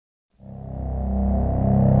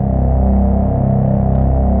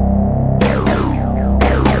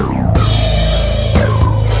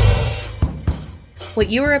What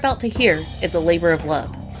you are about to hear is a labor of love.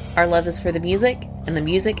 Our love is for the music, and the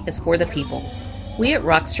music is for the people. We at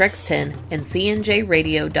Rockstrix 10 and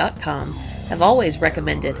CNJRadio.com have always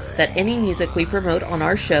recommended that any music we promote on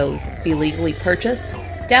our shows be legally purchased,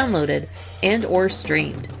 downloaded, and or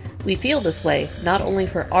streamed. We feel this way not only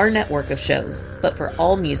for our network of shows, but for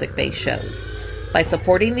all music-based shows. By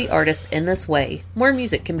supporting the artist in this way, more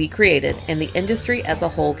music can be created and the industry as a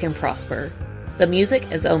whole can prosper. The music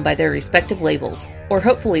is owned by their respective labels, or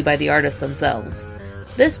hopefully by the artists themselves.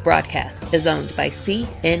 This broadcast is owned by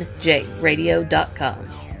CNJRadio.com.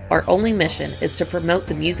 Our only mission is to promote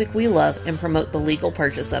the music we love and promote the legal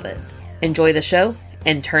purchase of it. Enjoy the show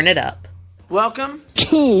and turn it up. Welcome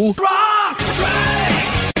to Rockstrix!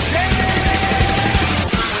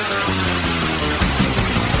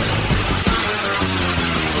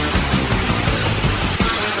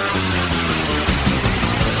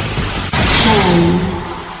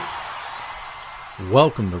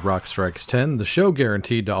 Welcome to Rockstrix 10, the show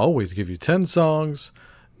guaranteed to always give you 10 songs,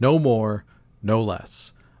 no more, no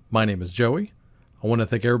less. My name is Joey. I want to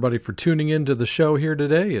thank everybody for tuning in to the show here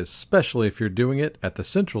today, especially if you're doing it at the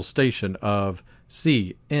central station of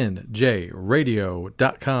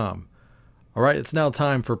CNJRadio.com. All right, it's now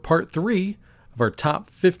time for part 3 of our top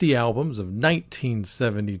 50 albums of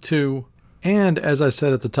 1972. And as I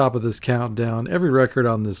said at the top of this countdown, every record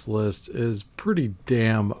on this list is pretty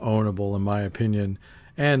damn ownable in my opinion.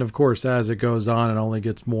 And of course, as it goes on, it only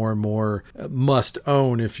gets more and more must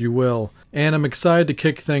own, if you will. And I'm excited to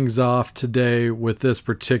kick things off today with this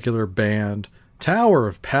particular band, Tower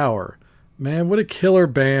of Power. Man, what a killer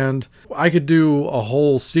band. I could do a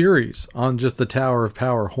whole series on just the Tower of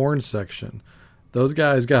Power horn section. Those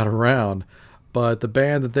guys got around. But the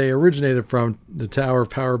band that they originated from, the Tower of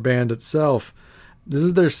Power band itself, this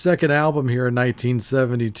is their second album here in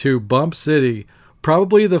 1972, Bump City,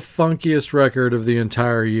 probably the funkiest record of the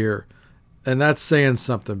entire year. And that's saying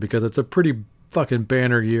something because it's a pretty fucking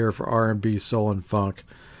banner year for R&B, soul, and funk.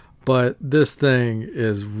 But this thing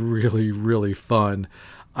is really, really fun.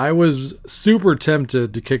 I was super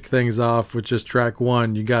tempted to kick things off with just track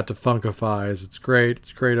 1, You Got to Funkifies. It's great.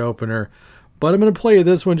 It's a great opener. But I'm going to play you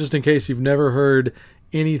this one just in case you've never heard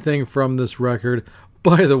anything from this record.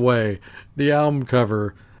 By the way, the album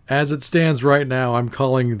cover, as it stands right now, I'm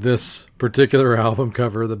calling this particular album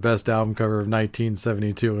cover the best album cover of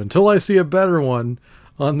 1972. Until I see a better one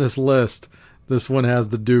on this list, this one has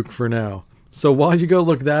the Duke for now. So while you go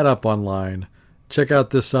look that up online, check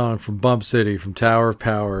out this song from Bump City from Tower of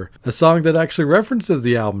Power, a song that actually references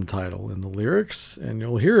the album title in the lyrics, and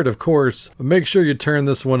you'll hear it, of course. But make sure you turn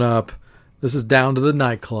this one up. This is Down to the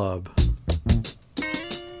Nightclub.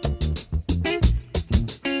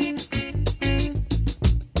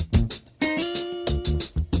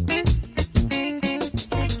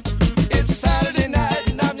 It's Saturday night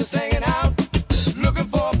and I'm just hanging out, looking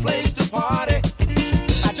for a place to party.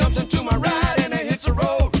 I jumped into my ride and I hit the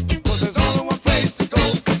road, 'cause there's only one place to go,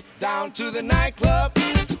 down to the nightclub.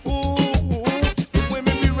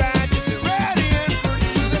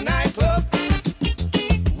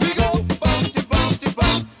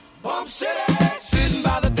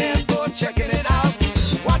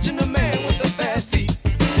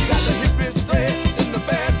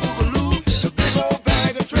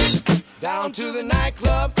 To the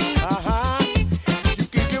nightclub, you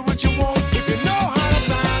can get what you want if you know how to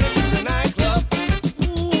find it. To the nightclub,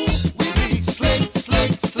 ooh, we be slick,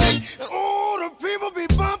 slick, slick, and all the people be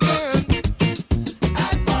bumping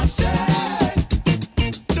at Bump City.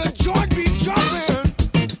 The joint be jumping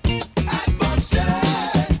at Bump City.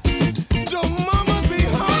 The mamas be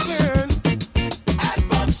humping at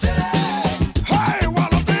Bump City. Hey, while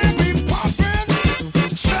the band be pumping,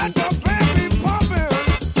 shut the band be pumping.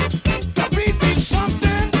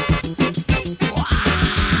 Something.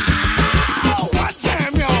 Wow! What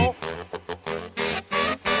time, y'all?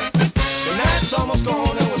 The night's almost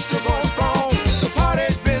gone and we're still going strong. The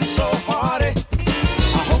party's been so hearty.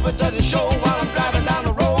 I hope it doesn't show while I'm driving down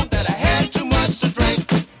the road that I had too much to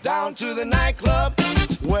drink. Down to the nightclub.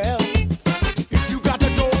 Well, if you got the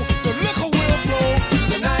dough, the liquor will flow. To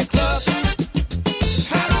the nightclub.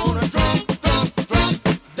 Hat on a drum.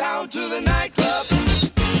 Down to the nightclub.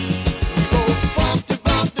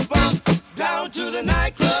 To the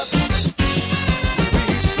nightclub, we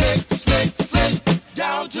slick, slick, slick,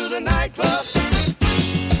 down to the nightclub, we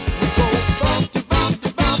go bump,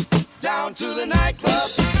 down to the nightclub,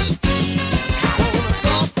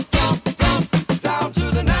 down to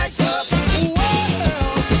the nightclub, whoa.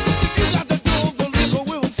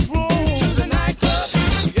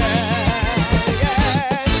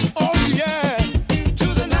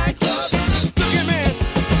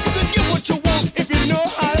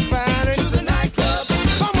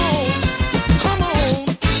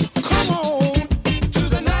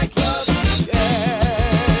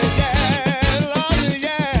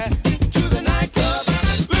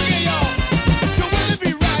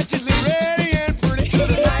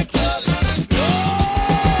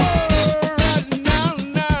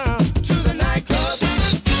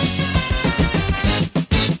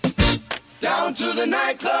 the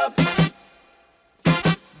nightclub.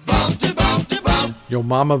 Bumpty, bumpty, bump. Yo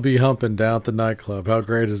mama be humping down at the nightclub. How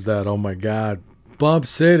great is that? Oh my God. Bump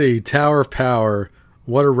City, Tower of Power.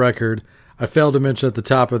 What a record. I failed to mention at the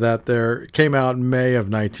top of that there. It came out in May of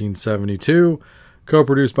 1972.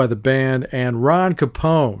 Co-produced by the band and Ron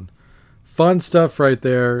Capone. Fun stuff right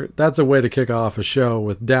there. That's a way to kick off a show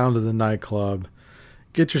with Down to the Nightclub.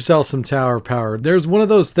 Get yourself some Tower of Power. There's one of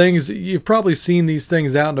those things, you've probably seen these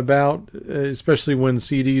things out and about, especially when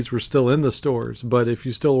CDs were still in the stores. But if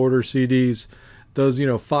you still order CDs, those,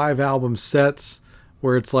 5 album sets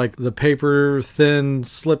where it's like the paper thin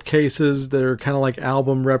slip cases that are kind of like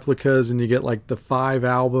album replicas, and you get like the 5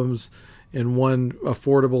 albums in one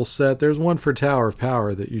affordable set. There's one for Tower of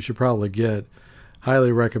Power that you should probably get.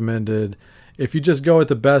 Highly recommended. If you just go with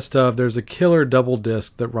the best of, there's a killer double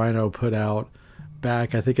disc that Rhino put out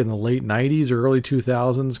back, I think in the late 90s or early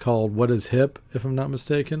 2000s, called What Is Hip, if I'm not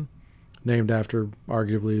mistaken. Named after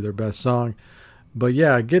arguably their best song. But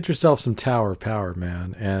yeah, get yourself some Tower of Power,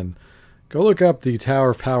 man. And go look up the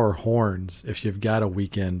Tower of Power horns if you've got a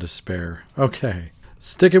weekend to spare. Okay.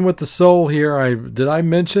 Sticking with the soul here, did I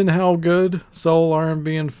mention how good soul,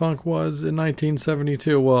 R&B, and funk was in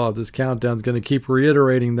 1972? Well, this countdown's going to keep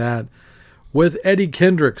reiterating that with Eddie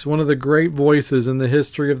Kendricks, one of the great voices in the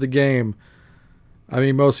history of the game. I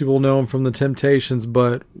mean, most people know him from the Temptations,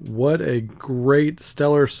 but what a great,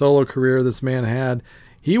 stellar solo career this man had.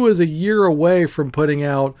 He was a year away from putting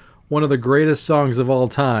out one of the greatest songs of all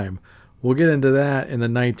time. We'll get into that in the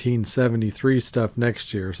 1973 stuff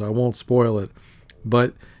next year, so I won't spoil it.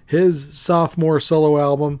 But his sophomore solo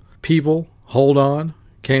album, People, Hold On,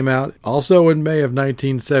 came out also in May of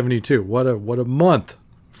 1972. What a month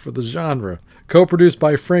for the genre. Co-produced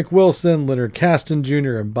by Frank Wilson, Leonard Caston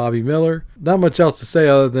Jr., and Bobby Miller. Not much else to say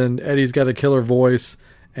other than Eddie's got a killer voice,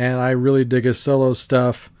 and I really dig his solo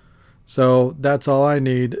stuff. So that's all I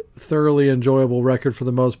need. Thoroughly enjoyable record for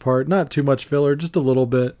the most part. Not too much filler, just a little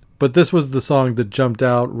bit. But this was the song that jumped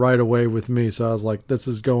out right away with me, so I was like, this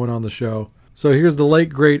is going on the show. So here's the late,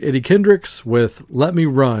 great Eddie Kendricks with Let Me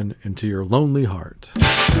Run Into Your Lonely Heart.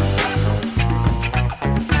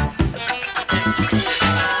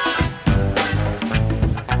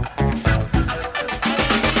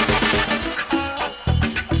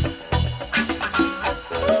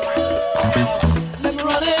 Let me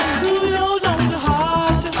run into your lonely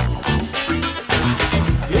heart.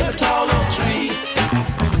 In a tall oak tree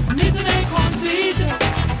needs an acorn seed.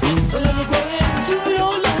 So let me grow into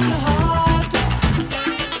your lonely heart.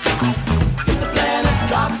 If the planets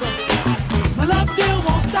drop her, my love still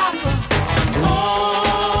won't stop her.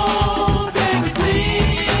 Oh, baby,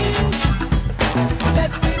 please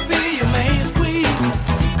let me be your main squeeze.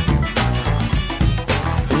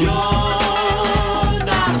 You're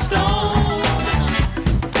not a stone.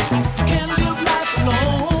 You can't live life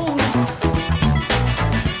alone.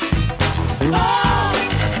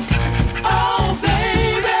 Oh,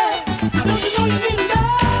 baby, don't you know you need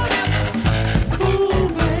love? Ooh,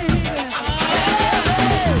 baby,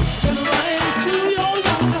 let me run into your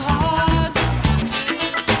lonely heart.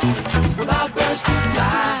 Without birds to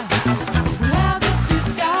fly, we have empty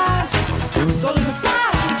skies. So let me fly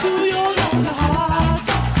into your lonely heart.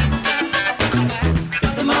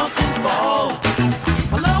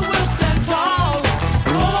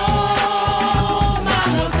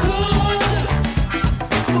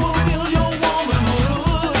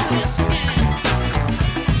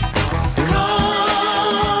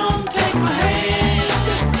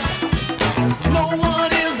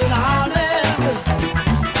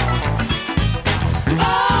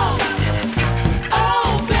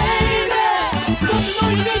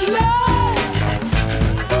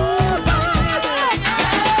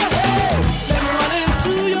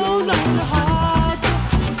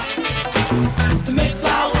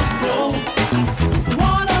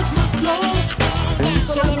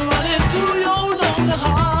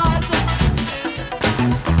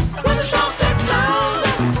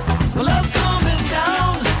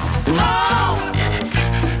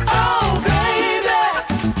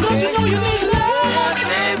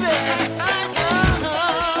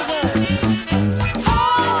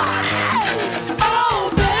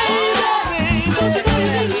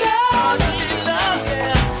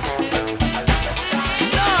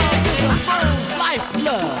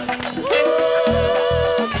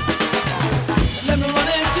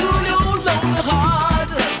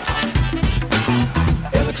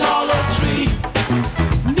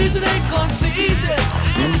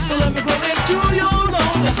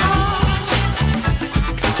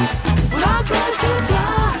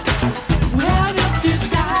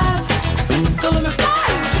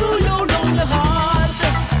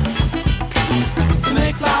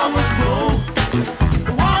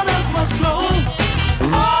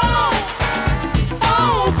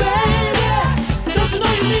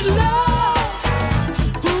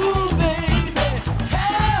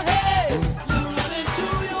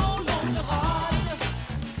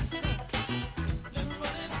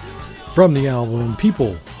 From the album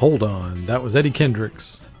People, Hold On, that was Eddie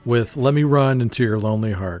Kendricks with Let Me Run Into Your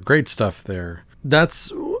Lonely Heart. Great stuff there.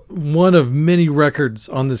 That's one of many records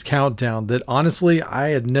on this countdown that honestly I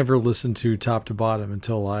had never listened to top to bottom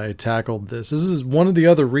until I tackled this. This is one of the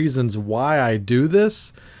other reasons why I do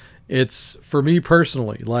this. It's for me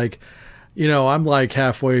personally, like, you know, I'm like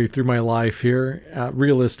halfway through my life here,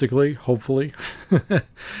 realistically, hopefully.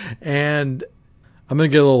 And I'm going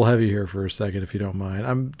to get a little heavy here for a second, if you don't mind.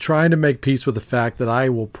 I'm trying to make peace with the fact that I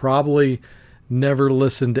will probably never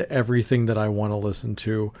listen to everything that I want to listen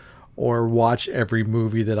to or watch every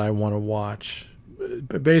movie that I want to watch.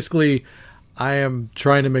 But basically, I am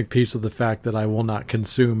trying to make peace with the fact that I will not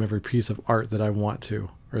consume every piece of art that I want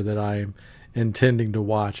to or that I am intending to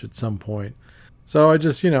watch at some point. So I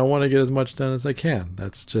just, you know, want to get as much done as I can.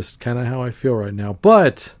 That's just kind of how I feel right now.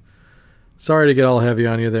 But, sorry to get all heavy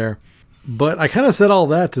on you there. But I kind of said all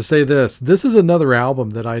that to say this. This is another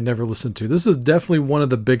album that I never listened to. This is definitely one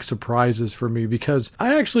of the big surprises for me because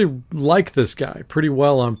I actually like this guy pretty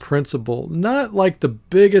well on principle. Not like the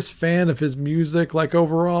biggest fan of his music, like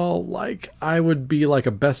overall. Like I would be like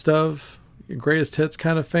a best of, greatest hits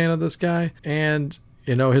kind of fan of this guy. And,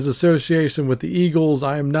 you know, his association with the Eagles,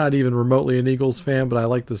 I am not even remotely an Eagles fan, but I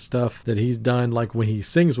like the stuff that he's done, like when he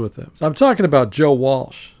sings with them. So I'm talking about Joe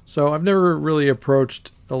Walsh. So I've never really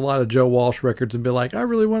approached a lot of Joe Walsh records and be like, I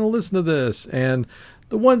really want to listen to this. And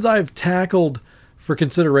the ones I've tackled for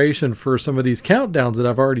consideration for some of these countdowns that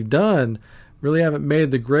I've already done really haven't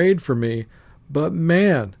made the grade for me. But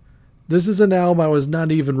man, this is an album I was not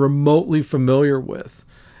even remotely familiar with.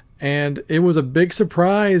 And it was a big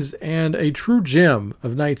surprise and a true gem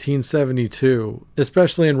of 1972,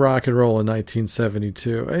 especially in rock and roll in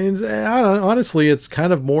 1972. And honestly, it's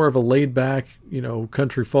kind of more of a laid back, you know,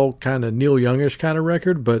 country folk kind of Neil Youngish kind of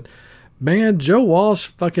record. But man, Joe Walsh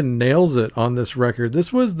fucking nails it on this record.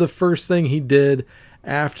 This was the first thing he did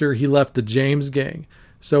after he left the James Gang.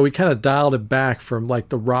 So he kind of dialed it back from like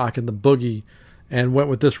the rock and the boogie and went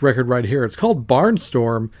with this record right here. It's called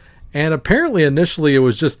Barnstorm. And apparently initially it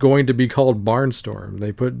was just going to be called Barnstorm.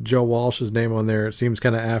 They put Joe Walsh's name on there. It seems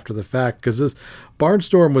kind of after the fact because this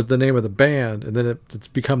Barnstorm was the name of the band and then it's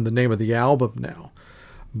become the name of the album now.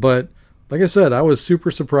 But like I said, I was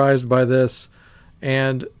super surprised by this.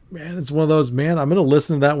 And man, it's one of those, man, I'm going to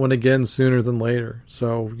listen to that one again sooner than later.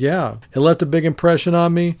 So yeah, it left a big impression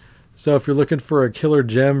on me. So if you're looking for a killer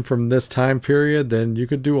gem from this time period, then you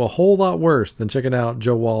could do a whole lot worse than checking out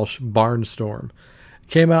Joe Walsh Barnstorm.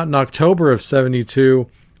 Came out in October of 72,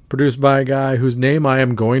 produced by a guy whose name I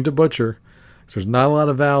am going to butcher. So there's not a lot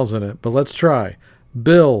of vowels in it, but let's try.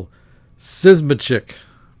 Bill Szymczyk.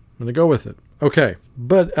 I'm going to go with it. Okay,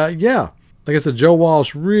 but yeah, like I said, Joe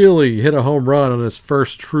Walsh really hit a home run on his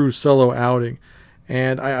first true solo outing.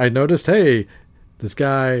 And I noticed, hey, this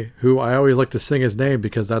guy who I always like to sing his name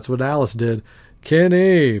because that's what Alice did,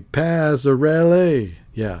 Kenny Passarelli.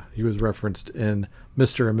 Yeah, he was referenced in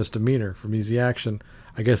Mr. and Misdemeanor from Easy Action.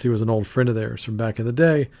 I guess he was an old friend of theirs from back in the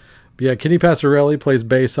day. But yeah, Kenny Passarelli plays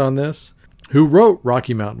bass on this, who wrote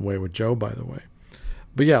Rocky Mountain Way with Joe, by the way.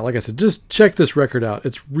 But yeah, like I said, just check this record out.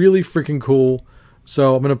 It's really freaking cool.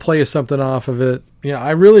 So I'm going to play you something off of it. You know, I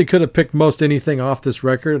really could have picked most anything off this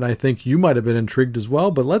record, and I think you might have been intrigued as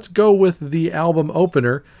well. But let's go with the album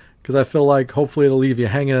opener, because I feel like hopefully it'll leave you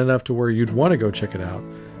hanging enough to where you'd want to go check it out.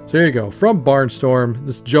 So here you go. From Barnstorm,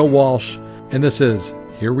 this is Joe Walsh, and this is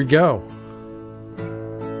Here We Go.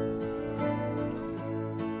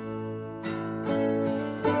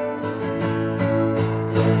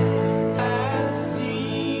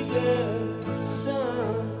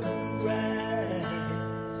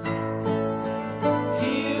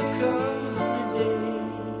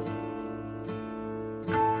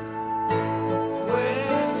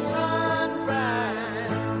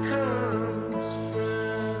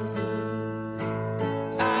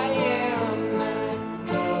 I am not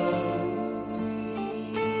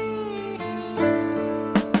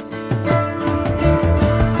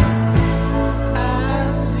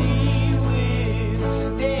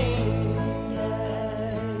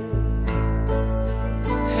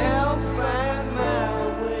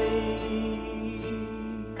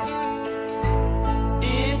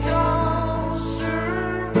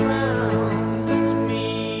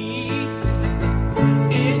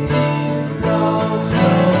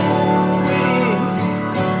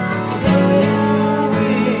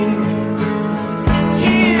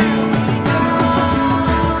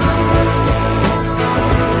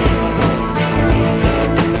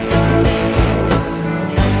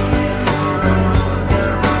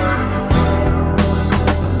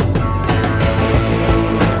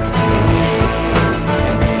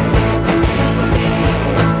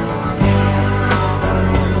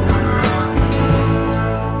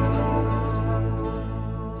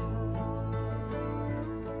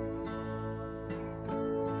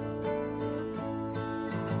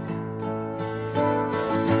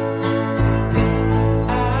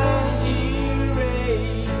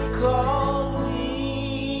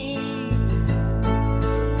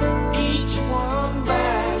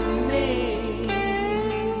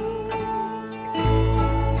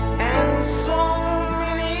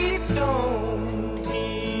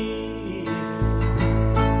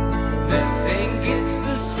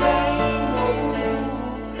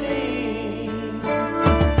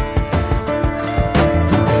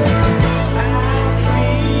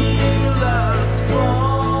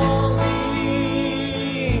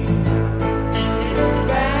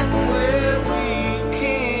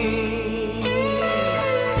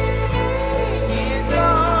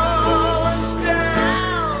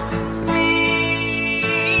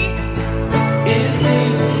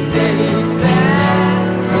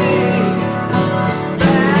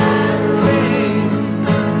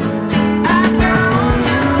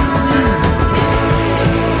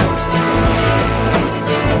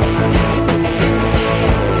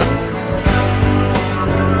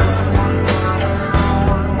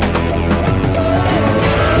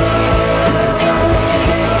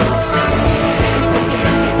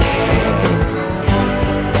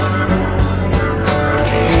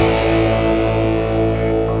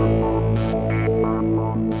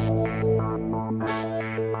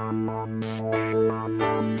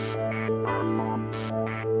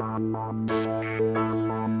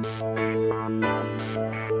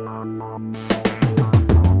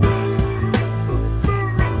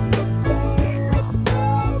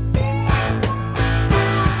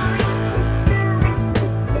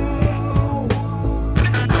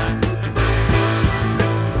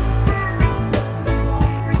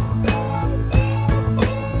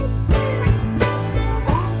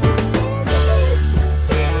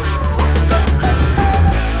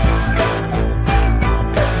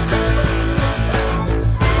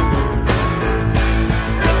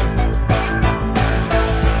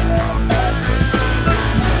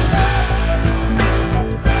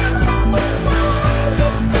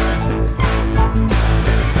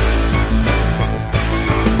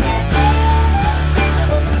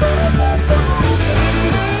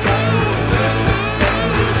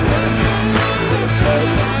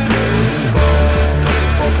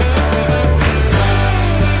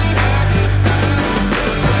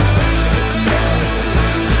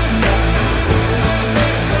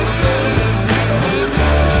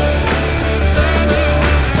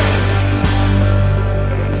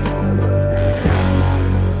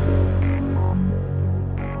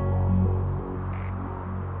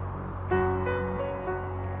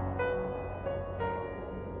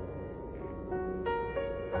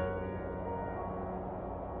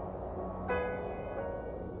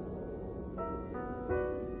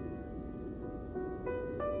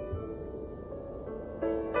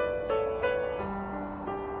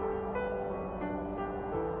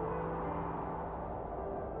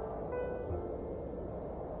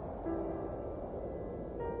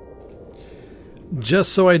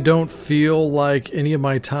Just so I don't feel like any of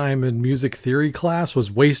my time in music theory class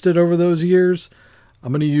was wasted over those years,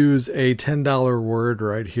 I'm going to use a $10 word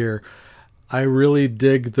right here. I really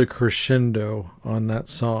dig the crescendo on that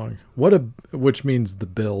song. Which means the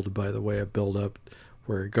build, by the way, a build up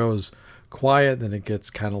where it goes quiet, then it gets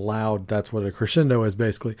kind of loud. That's what a crescendo is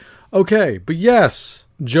basically. Okay, but yes,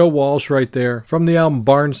 Joe Walsh right there from the album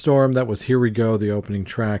Barnstorm. That was Here We Go, the opening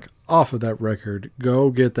track off of that record. Go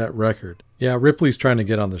get that record. Yeah, Ripley's trying to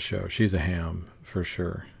get on the show. She's a ham for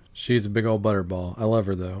sure. She's a big old butterball. I love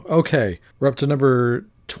her though. Okay, we're up to number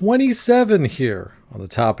 27 here on the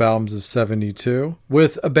top albums of 72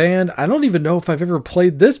 with a band. I don't even know if I've ever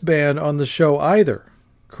played this band on the show either.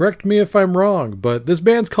 Correct me if I'm wrong, but this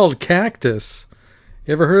band's called Cactus.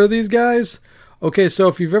 You ever heard of these guys? Okay, so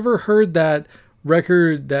if you've ever heard that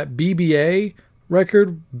record, that BBA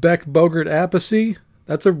record, Beck Bogert Appice,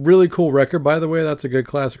 that's a really cool record, by the way. That's a good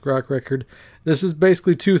classic rock record. This is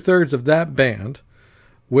basically 2/3 of that band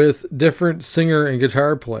with different singer and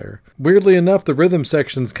guitar player. Weirdly enough, the rhythm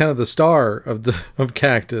section's kind of the star of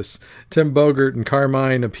Cactus. Tim Bogert and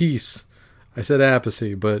Carmine Appice. I said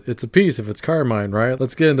Appice, but it's Appice if it's Carmine, right?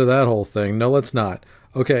 Let's get into that whole thing. No, let's not.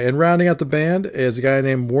 Okay, and rounding out the band is a guy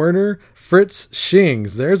named Werner Fritz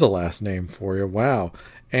Schings. There's a last name for you. Wow.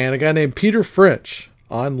 And a guy named Peter French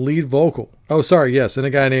on lead vocal. Oh, sorry, yes. And a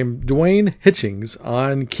guy named Dwayne Hitchings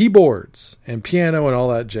on keyboards and piano and all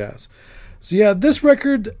that jazz. So yeah, this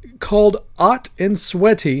record called Hot and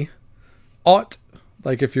Sweaty. Hot,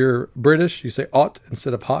 like if you're British, you say hot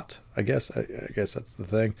instead of hot. I guess that's the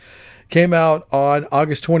thing. Came out on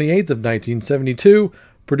August 28th of 1972,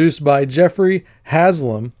 produced by Jeffrey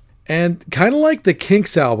Haslam, and kind of like the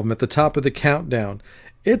Kinks album at the top of the countdown.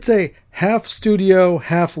 It's a half studio,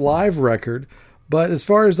 half live record, but as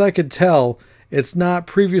far as I could tell, it's not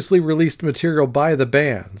previously released material by the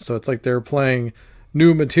band. So it's like they're playing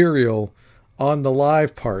new material on the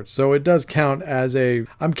live part. So it does count as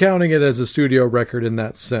I'm counting it as a studio record in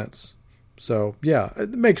that sense. So yeah,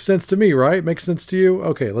 it makes sense to me, right? Makes sense to you?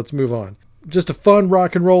 Okay, let's move on. Just a fun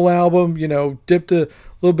rock and roll album, dipped a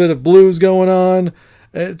little bit of blues going on.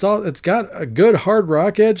 It's got a good hard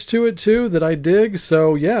rock edge to it too that I dig.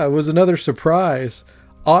 So yeah, it was another surprise.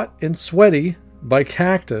 Hot and Sweaty by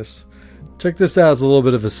Cactus. Check this out as a little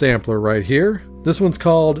bit of a sampler right here. This one's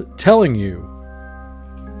called Telling You.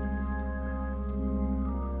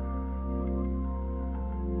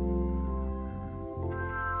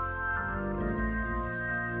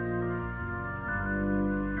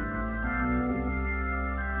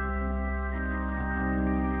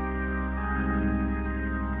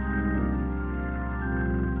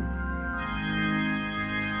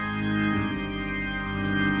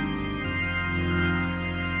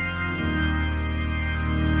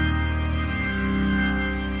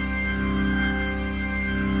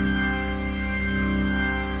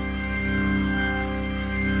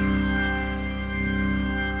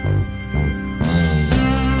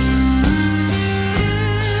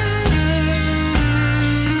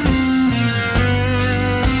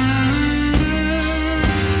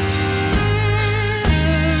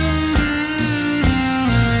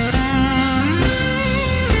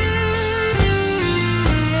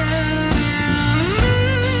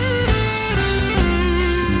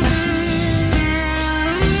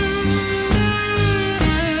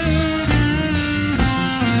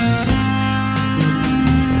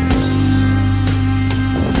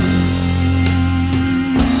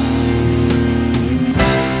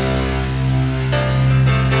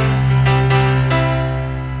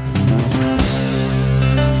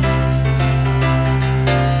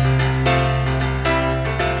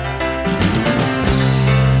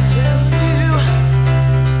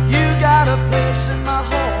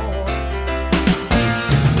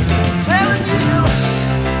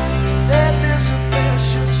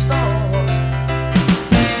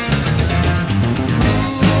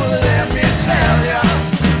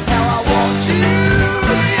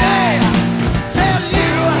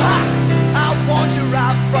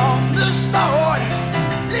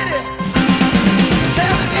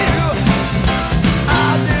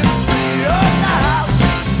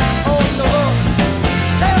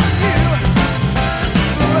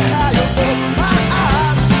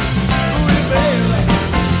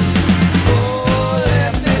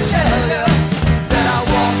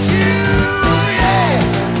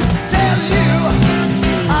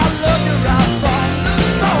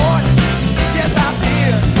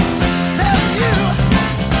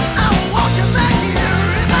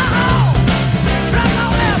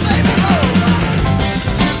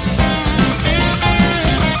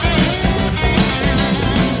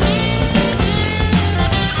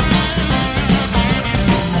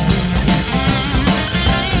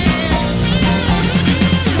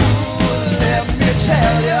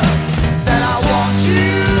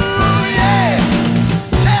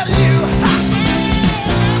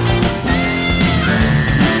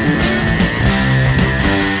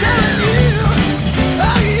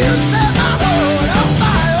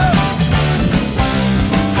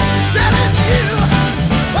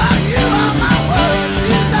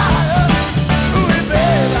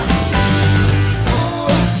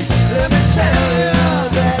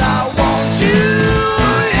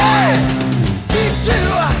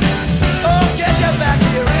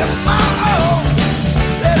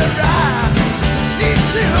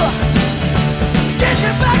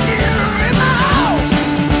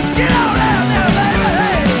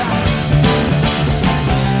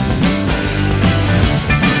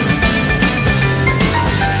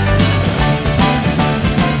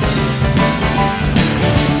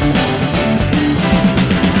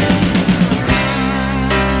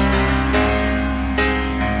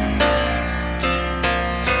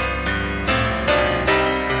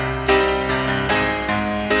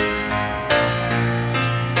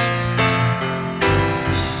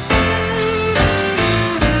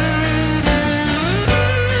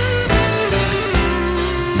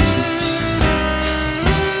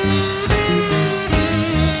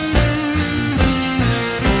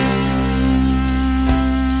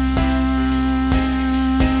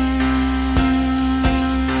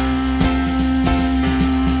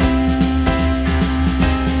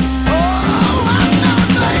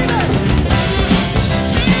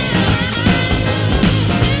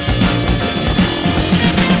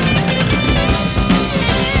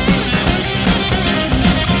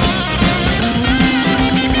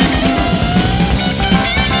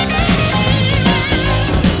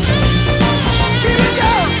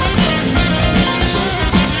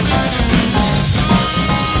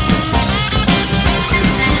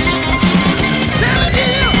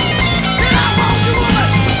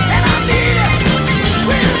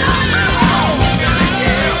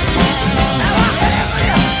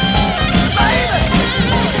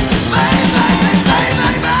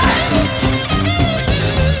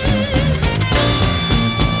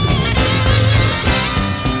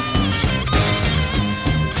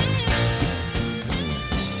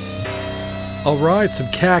 All right, some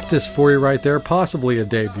Cactus for you right there, possibly a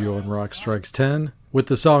debut on Rock Strikes 10, with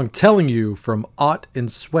the song Telling You from Ott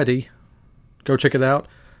and Sweaty. Go check it out.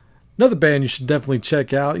 Another band you should definitely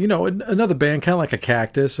check out, you know, another band kind of like a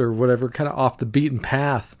Cactus or whatever, kind of off the beaten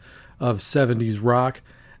path of 70s rock.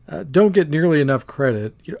 Don't get nearly enough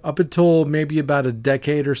credit. You know, up until maybe about a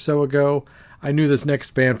decade or so ago, I knew this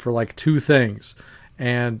next band for like two things,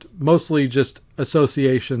 and mostly just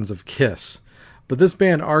associations of Kiss. But this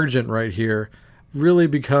band Argent right here, really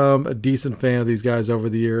become a decent fan of these guys over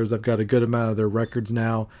the years. I've got a good amount of their records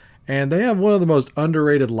now, and they have one of the most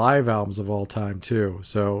underrated live albums of all time too.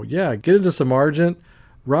 So yeah, get into some Argent,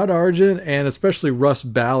 Rod Argent, and especially Russ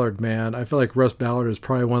Ballard, man. I feel like Russ Ballard is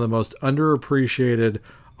probably one of the most underappreciated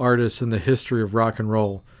artists in the history of rock and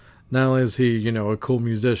roll. Not only is he, you know, a cool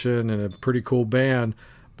musician and a pretty cool band,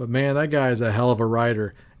 but man, that guy is a hell of a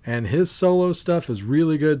writer. And his solo stuff is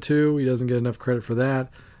really good too. He doesn't get enough credit for that.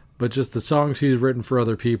 But just the songs he's written for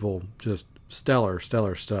other people, just stellar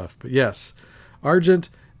stuff. But yes, Argent,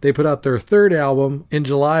 they put out their third album in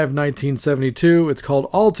July of 1972. It's called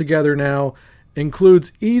All Together Now.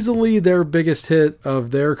 Includes easily their biggest hit of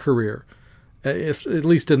their career, if, at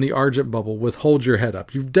least in the Argent bubble, with Hold Your Head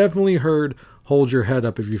Up. You've definitely heard Hold Your Head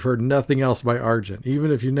Up if you've heard nothing else by Argent.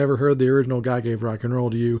 Even if you've never heard the original God Gave Rock and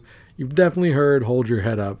Roll to You, you've definitely heard Hold Your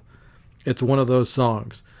Head Up. It's one of those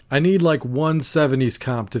songs. I need like one 70s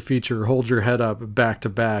comp to feature Hold Your Head Up back to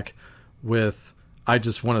back with I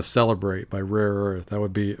Just Want to Celebrate by Rare Earth. That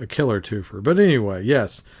would be a killer twofer. But anyway,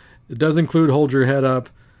 yes, it does include Hold Your Head Up.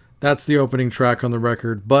 That's the opening track on the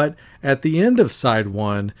record. But at the end of side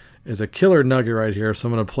one is a killer nugget right here, so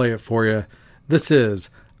I'm going to play it for you. This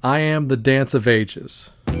is I Am the Dance of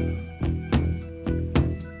Ages.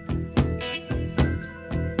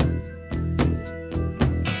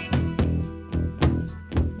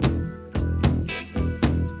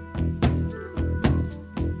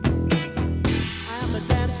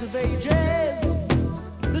 Of ages,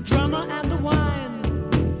 the drummer and the wine,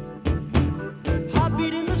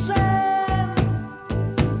 heartbeat in the sand,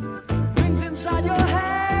 wings inside your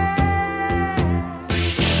hand.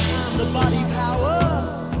 I'm the body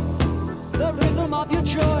power, the rhythm of your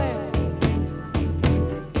joy,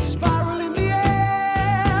 spiral in the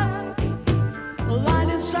air, a line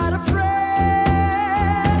inside a prayer.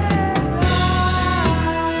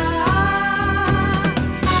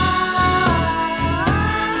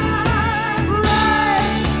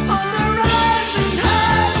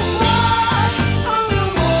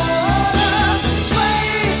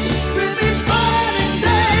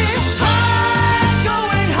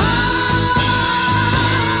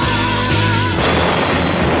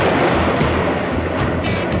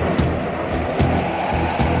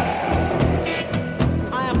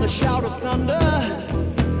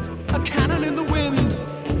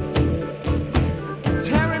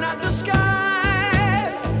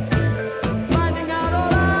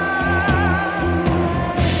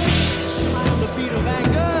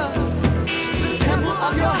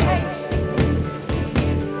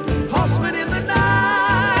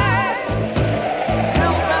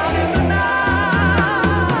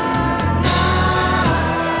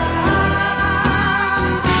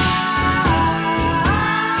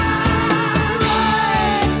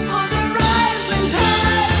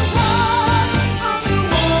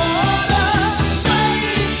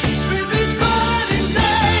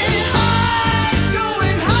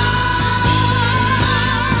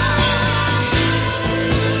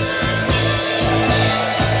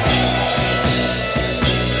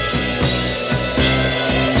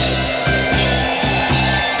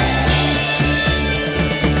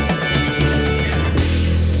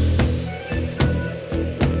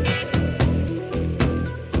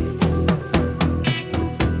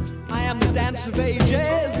 Of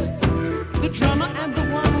ages, the drummer and the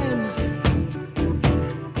wine,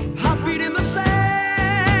 heartbeat in the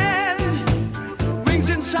sand,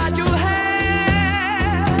 wings inside your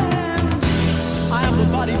hand. I am the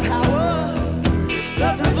body power,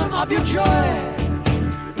 the rhythm of your joy,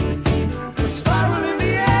 the spiral in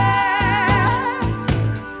the air,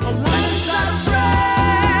 a line inside a prayer.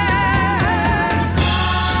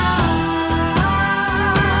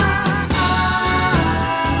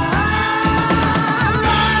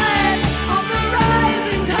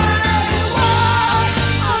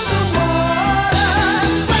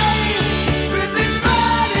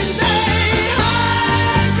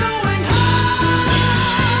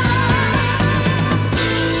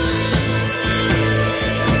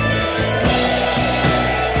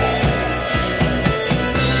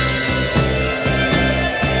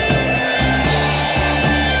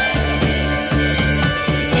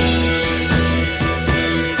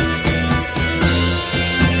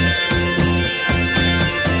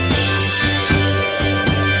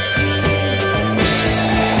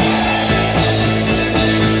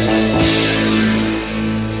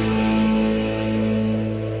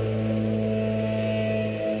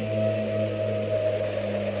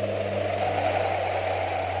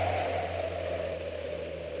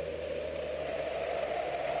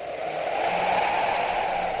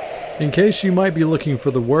 In case you might be looking for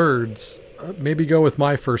the words, maybe go with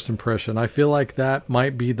my first impression. I feel like that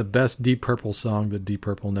might be the best Deep Purple song that Deep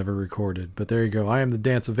Purple never recorded. But there you go. I Am the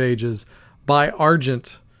Dance of Ages by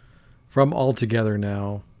Argent from All Together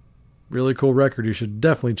Now. Really cool record you should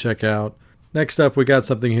definitely check out. Next up, we got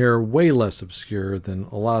something here way less obscure than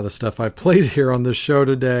a lot of the stuff I've played here on this show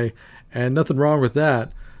today, and nothing wrong with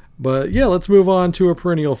that. But yeah, let's move on to a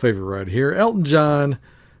perennial favorite right here. Elton John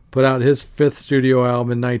put out his 5th studio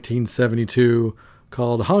album in 1972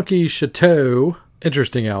 called Honky Chateau.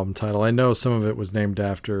 Interesting album title. I know some of it was named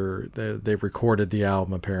after they recorded the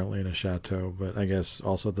album apparently in a chateau, but I guess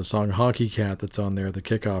also the song Honky Cat that's on there, the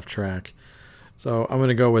kickoff track. So I'm going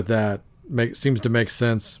to go with that. Seems to make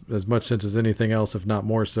sense, as much sense as anything else, if not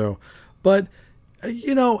more so. But,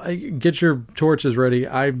 get your torches ready.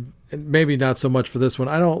 Maybe not so much for this one.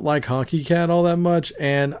 I don't like Honky Cat all that much,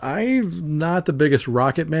 and I'm not the biggest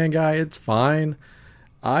Rocket Man guy. It's fine.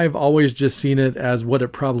 I've always just seen it as what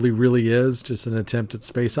it probably really is, just an attempt at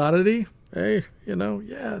Space Oddity. Hey,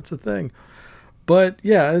 yeah, it's a thing. But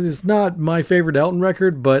yeah, it's not my favorite Elton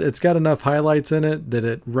record, but it's got enough highlights in it that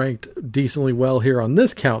it ranked decently well here on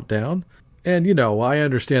this countdown. And, I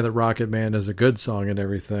understand that Rocket Man is a good song and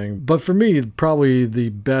everything, but for me, probably the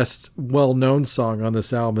best well-known song on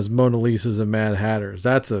this album is Mona Lisa's and Mad Hatters.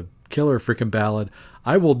 That's a killer freaking ballad.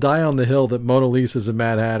 I will die on the hill that Mona Lisa's and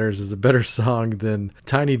Mad Hatters is a better song than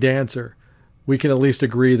Tiny Dancer. We can at least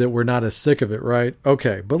agree that we're not as sick of it, right?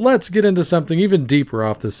 Okay, but let's get into something even deeper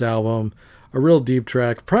off this album. A real deep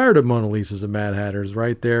track prior to Mona Lisa's and Mad Hatters,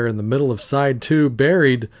 right there in the middle of side 2,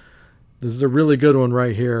 Buried. This is a really good one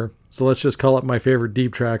right here. So let's just call it my favorite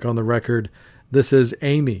deep track on the record. This is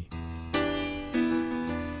Amy.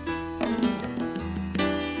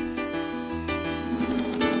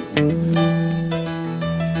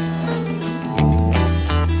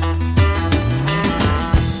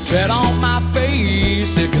 Tread on my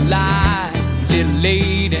face if you like, little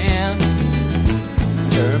lady.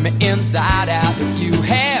 Turn me inside out if you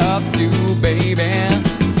have to, baby.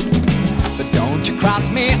 But don't you cross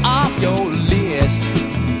me off your list.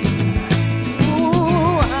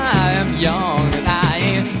 Ooh, I am young and I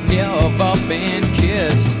ain't never been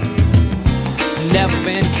kissed. Never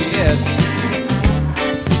been kissed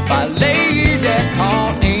by a lady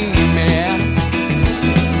called Amy.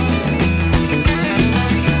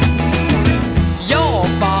 You're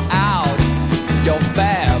far out, you're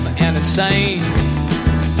fab and insane.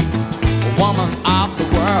 Woman of the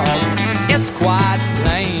world, it's quite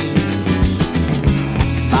plain.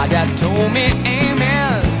 My dad told me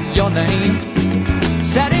Amy's your name.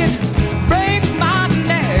 Said it break my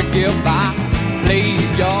neck if I played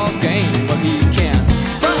your game. But he can't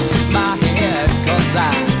bust my head 'cause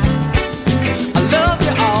I love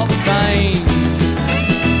you all the same.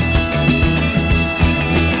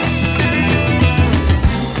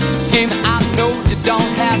 Amy, I know you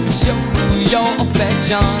don't have to show your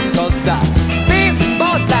affection, 'cause big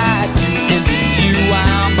boys like you, into you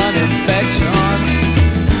I'm an infection.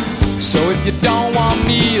 So if you don't want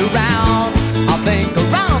me around, I'll think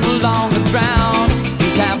around along the ground.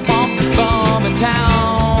 You can't bump this bum in town.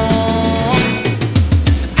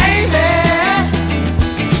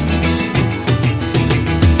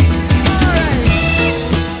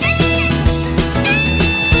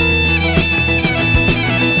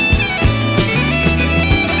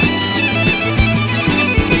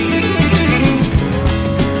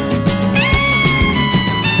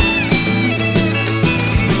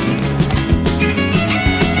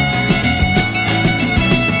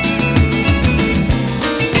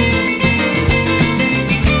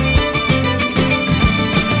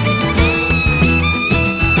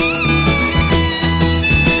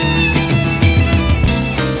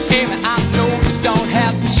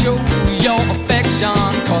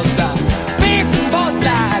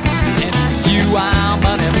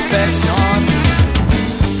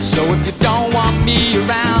 So if you don't want me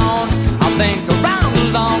around, I'll think around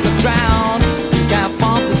along the ground. You can't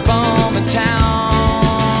bump this bum in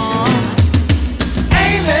town.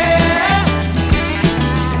 Amy,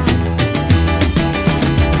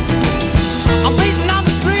 I'm waiting on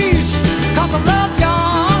the streets 'cause I love you.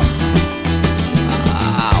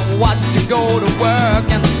 I watch you go to work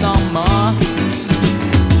in the summer.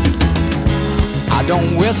 I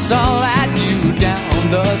don't whistle at you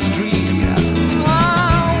down the street.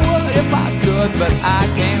 If I could, but I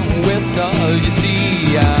can't whistle, you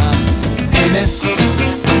see. Amy,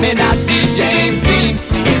 I may not be James Dean.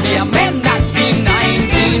 Amy, I may not be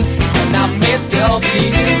 19. And I may still be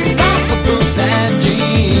in rocker boots and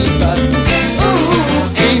jeans. But, ooh,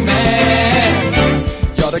 Amy,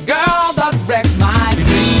 you're the girl that wrecks my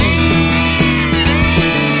dreams.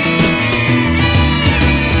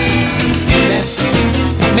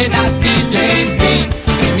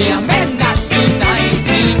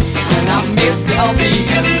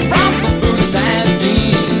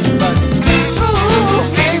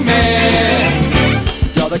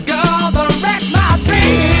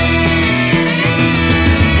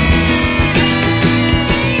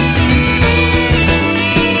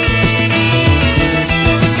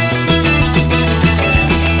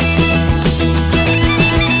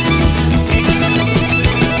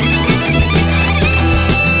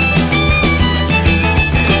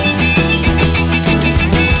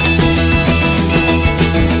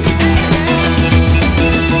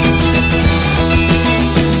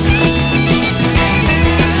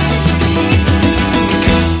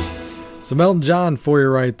 Some Elton John for you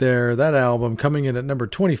right there. That album coming in at number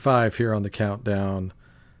 25 here on the countdown.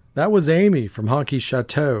 That was Amy from Honky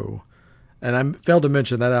Chateau. And I failed to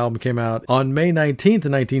mention that album came out on May 19th,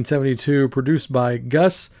 1972, produced by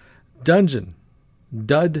Gus Dudgeon.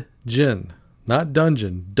 Dudgeon. Not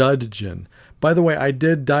Dungeon, Dudgeon. By the way, I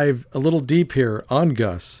did dive a little deep here on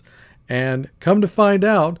Gus. And come to find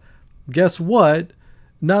out, guess what?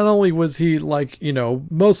 Not only was he,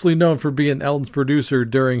 mostly known for being Elton's producer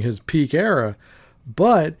during his peak era,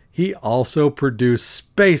 but he also produced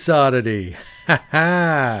Space Oddity. Ha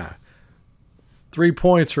ha! 3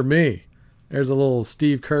 points for me. There's a little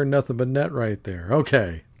Steve Kerr nothing but net right there.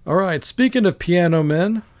 Okay. All right, speaking of piano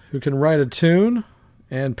men who can write a tune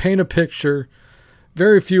and paint a picture,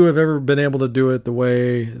 very few have ever been able to do it the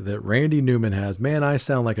way that Randy Newman has. Man, I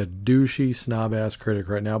sound like a douchey, snob-ass critic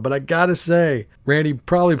right now, but I gotta say, Randy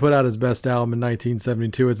probably put out his best album in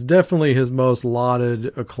 1972. It's definitely his most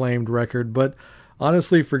lauded, acclaimed record, but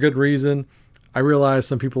honestly, for good reason. I realize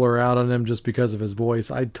some people are out on him just because of his voice.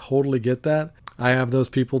 I totally get that. I have those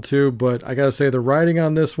people too, but I gotta say, the writing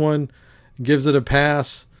on this one gives it a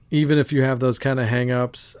pass, even if you have those kind of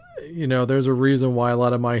hang-ups. There's a reason why a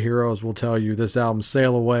lot of my heroes will tell you this album,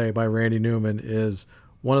 Sail Away by Randy Newman, is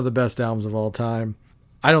one of the best albums of all time.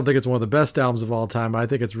 I don't think it's one of the best albums of all time. I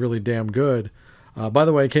think it's really damn good. By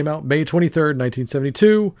the way, it came out May 23rd,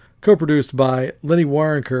 1972, co-produced by Lenny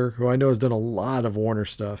Waronker, who I know has done a lot of Warner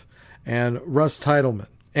stuff, and Russ Titelman.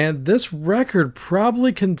 And this record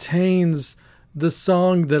probably contains the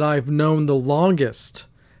song that I've known the longest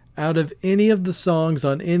out of any of the songs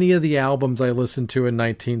on any of the albums I listened to in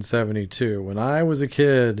 1972. When I was a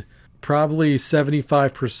kid, probably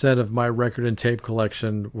 75% of my record and tape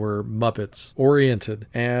collection were Muppets oriented.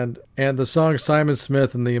 And the song Simon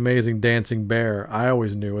Smith and the Amazing Dancing Bear, I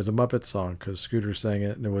always knew was a Muppet song because Scooter sang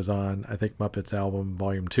it and it was on, I think, Muppets album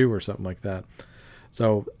Volume 2 or something like that.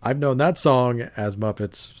 So I've known that song as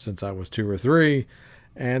Muppets since I was 2 or 3.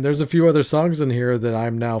 And there's a few other songs in here that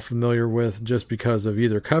I'm now familiar with just because of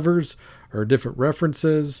either covers or different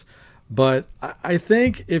references. But I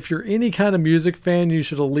think if you're any kind of music fan, you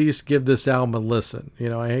should at least give this album a listen.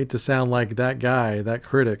 I hate to sound like that guy, that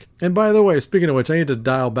critic. And by the way, speaking of which, I need to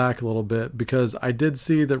dial back a little bit because I did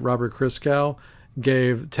see that Robert Christgau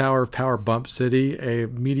gave Tower of Power Bump City a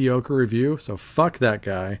mediocre review. So fuck that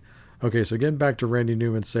guy. Okay, so getting back to Randy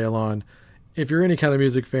Newman's Sail On. If you're any kind of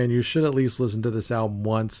music fan, you should at least listen to this album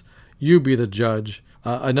once. You be the judge.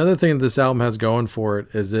 Another thing that this album has going for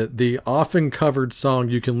it is that the often covered song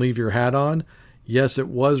You Can Leave Your Hat On, yes, it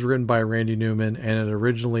was written by Randy Newman, and it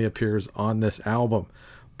originally appears on this album.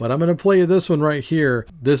 But I'm going to play you this one right here.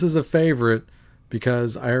 This is a favorite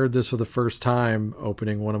because I heard this for the first time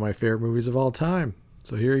opening one of my favorite movies of all time.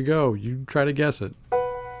 So here you go. You try to guess it.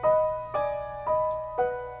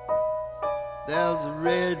 There's a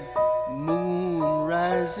red moon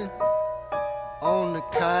rising on the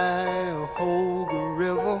Cuyahoga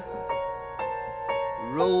River,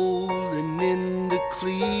 rolling into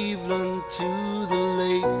Cleveland to the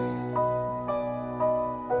lake.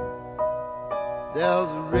 There's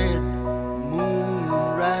a red moon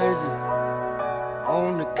rising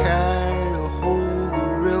on the Cuyahoga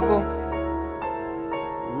River,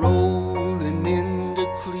 rolling into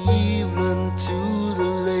Cleveland to the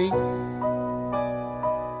lake.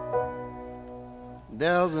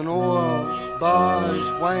 There's an oil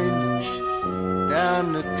barge winding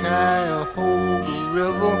down the Cuyahoga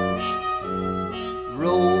River,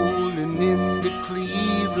 rolling into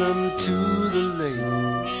Cleveland to the lake.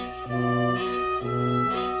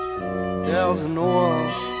 There's an oil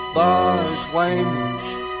barge winding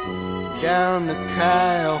down the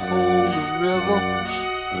Cuyahoga River,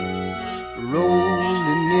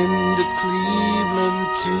 rolling into Cleveland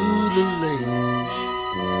to the lake.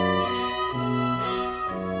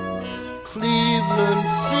 Cleveland,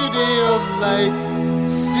 city of light,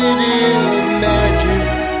 city of magic.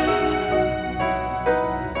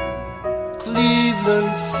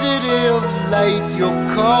 Cleveland, city of light, you're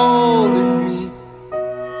calling me.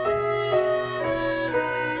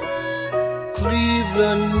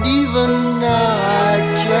 Cleveland, even now I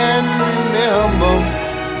can remember,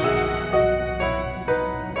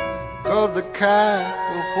 'cause the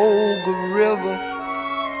Cuyahoga River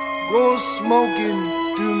goes smoking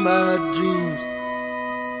through my dreams.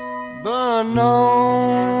 Burn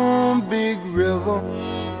on, big river,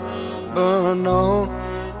 burn on.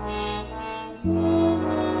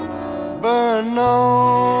 Burn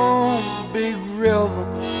on, big river,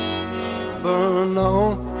 burn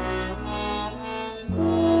on.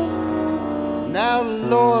 Now the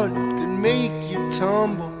Lord can make you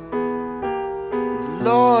tumble, the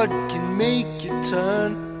Lord can make you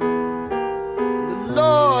turn.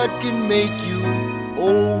 Lord can make you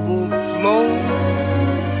overflow,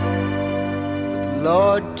 but the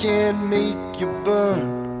Lord can't make you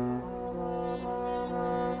burn.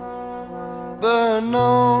 Burn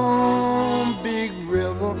on, big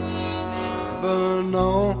river, burn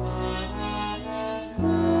on.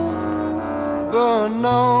 Burn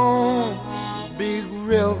on, big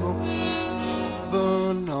river,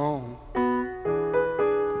 burn on.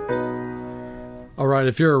 All right,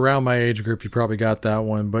 if you're around my age group, you probably got that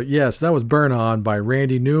one. But yes, that was Burn On by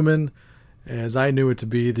Randy Newman, as I knew it to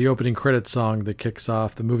be the opening credit song that kicks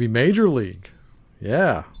off the movie Major League.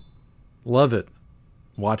 Yeah, love it.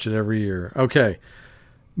 Watch it every year. Okay,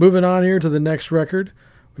 moving on here to the next record.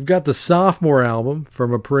 We've got the sophomore album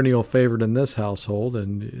from a perennial favorite in this household,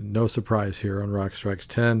 and no surprise here on Rock Strikes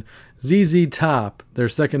 10. ZZ Top, their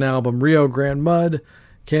second album, Rio Grande Mud,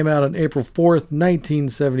 came out on April 4th,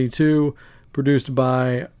 1972, produced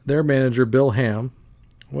by their manager, Bill Ham.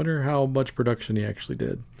 I wonder how much production he actually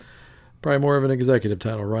did. Probably more of an executive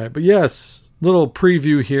title, right? But yes, little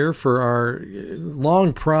preview here for our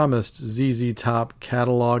long-promised ZZ Top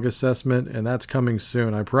catalog assessment, and that's coming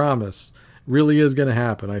soon, I promise. Really is going to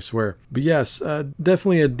happen, I swear. But yes,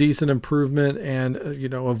 definitely a decent improvement and,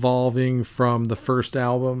 evolving from the first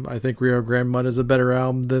album. I think Rio Grande Mud is a better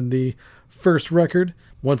album than the first record.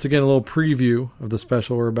 Once again, a little preview of the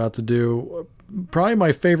special we're about to do. Probably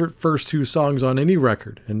my favorite first two songs on any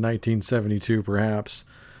record in 1972, perhaps.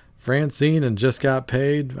 Francine and Just Got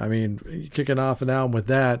Paid. I mean, kicking off an album with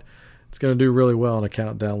that, it's going to do really well in a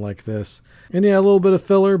countdown like this. And yeah, a little bit of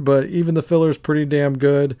filler, but even the filler is pretty damn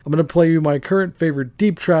good. I'm going to play you my current favorite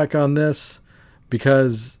deep track on this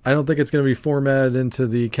because I don't think it's going to be formatted into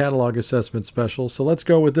the catalog assessment special. So let's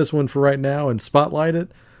go with this one for right now and spotlight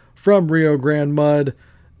it. From Rio Grande Mud,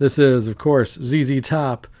 this is, of course, ZZ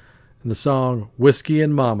Top and the song Whiskey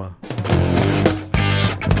and Mama.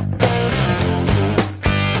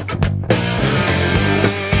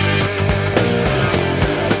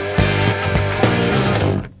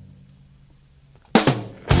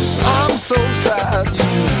 So tired, you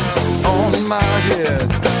on my head.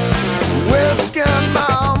 Whiskey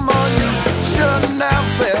mama, you shouldn't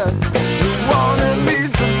have said you wanted me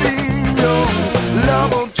to be your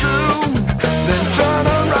lover true. Then turn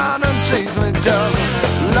around and chase me just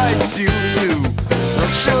like you do. I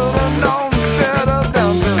should've known better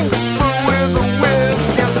than to fool with the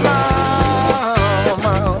whiskey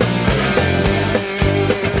mama.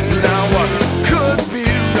 Now what could be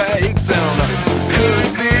right sound could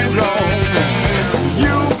be wrong.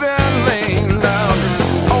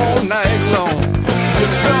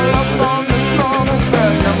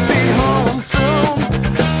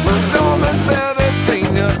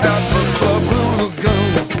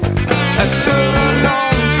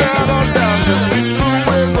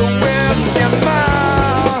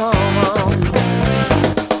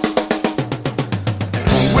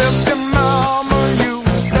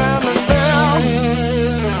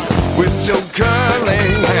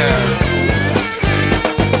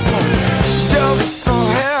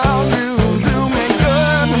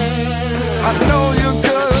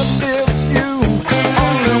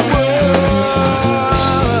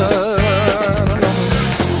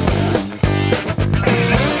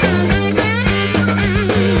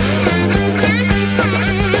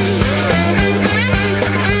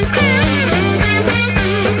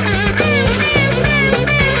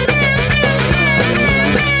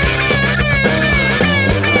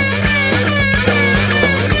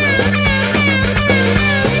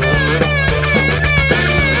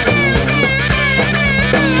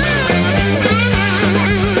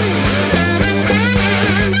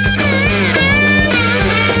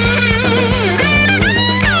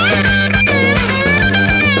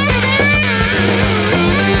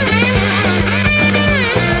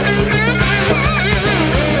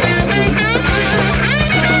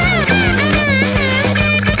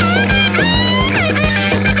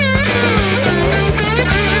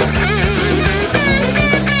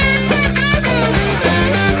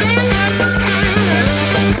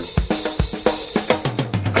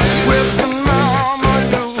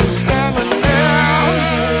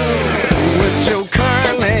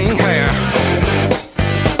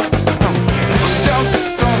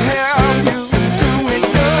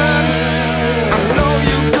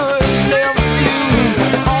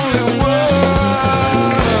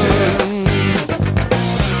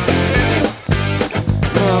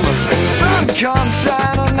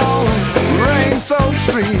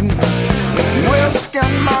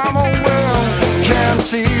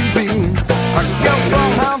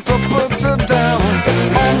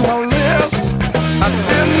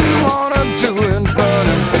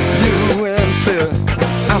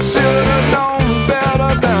 I should have known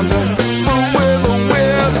better than to fool with a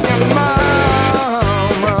whiskey mama.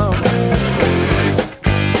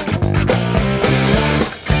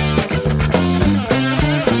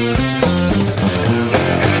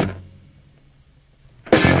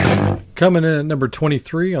 Coming in at number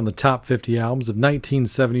 23 on the top 50 albums of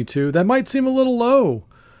 1972. That might seem a little low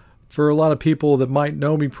for a lot of people that might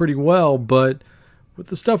know me pretty well, but with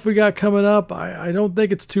the stuff we got coming up, I don't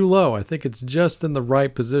think it's too low. I think it's just in the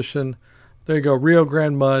right position. There you go, Rio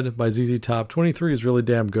Grande Mud by ZZ Top. 23 is really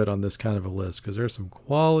damn good on this kind of a list because there's some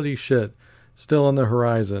quality shit still on the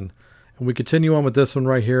horizon. And we continue on with this one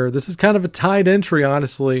right here. This is kind of a tied entry,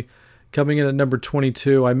 honestly, coming in at number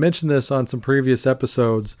 22. I mentioned this on some previous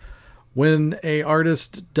episodes. When a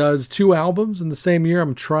artist does 2 albums in the same year,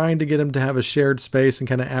 I'm trying to get him to have a shared space and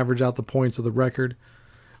kind of average out the points of the record,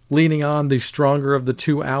 leaning on the stronger of the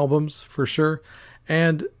 2 albums for sure.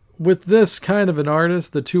 And with this kind of an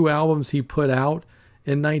artist, the 2 albums he put out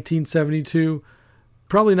in 1972,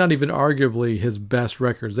 probably not even arguably his best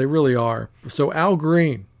records. They really are. So Al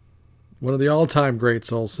Green, one of the all-time great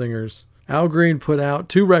soul singers, Al Green put out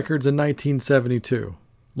 2 records in 1972.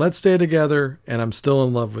 Let's Stay Together and I'm Still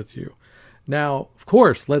in Love with You. Now, of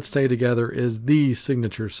course, Let's Stay Together is the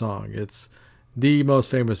signature song. It's the most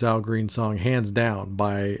famous Al Green song, hands down,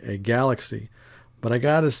 by a galaxy. But I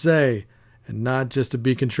gotta say, and not just to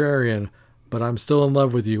be contrarian, but I'm Still in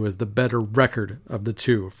Love with You is the better record of the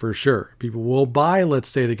 2, for sure. People will buy Let's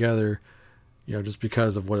Stay Together, just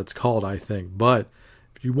because of what it's called, I think. But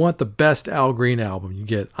if you want the best Al Green album, you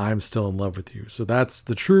get I'm Still in Love with You. So that's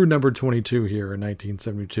the true number 22 here in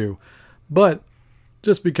 1972. But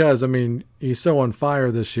just because, he's so on fire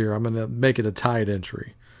this year, I'm going to make it a tied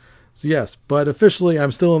entry. So yes, but officially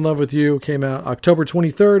I'm Still in Love with You came out October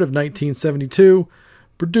 23rd of 1972,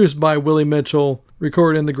 produced by Willie Mitchell,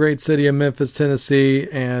 recorded in the great city of Memphis, Tennessee,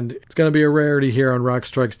 and it's going to be a rarity here on Rock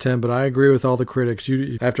Strikes 10, but I agree with all the critics.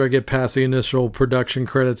 After I get past the initial production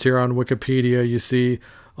credits here on Wikipedia, you see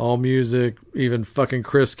All Music, even fucking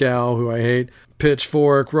Christgau, who I hate,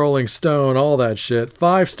 Pitchfork, Rolling Stone, all that shit.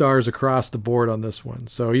 5 stars across the board on this one.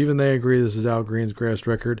 So even they agree this is Al Green's greatest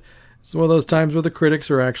record. It's one of those times where the critics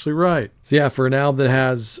are actually right. So yeah, for an album that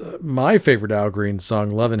has my favorite Al Green song,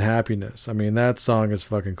 Love and Happiness. That song is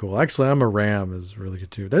fucking cool. Actually, I'm a Ram is really good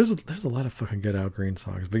too. There's a lot of fucking good Al Green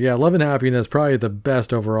songs. But yeah, Love and Happiness, probably the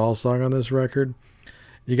best overall song on this record.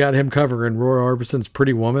 You got him covering Roy Orbison's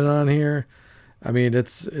Pretty Woman on here.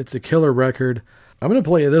 It's a killer record. I'm going to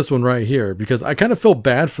play you this one right here because I kind of feel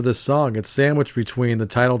bad for this song. It's sandwiched between the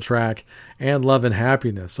title track and Love and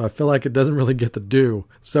Happiness, so I feel like it doesn't really get the due.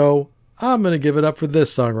 So I'm going to give it up for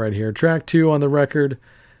this song right here. Track 2 on the record,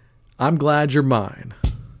 I'm Glad You're Mine.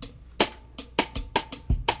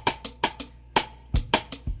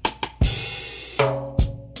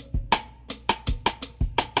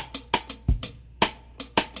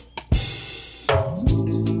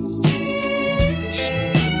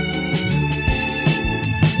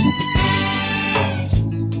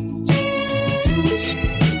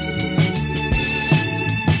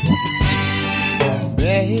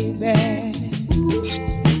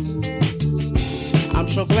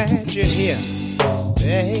 So glad you're here,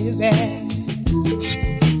 baby.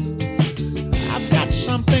 I've got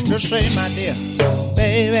something to say, my dear,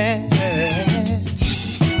 baby.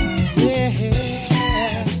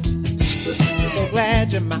 Yeah, so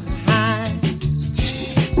glad you're mine.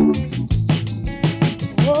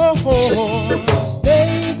 Oh,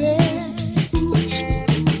 baby,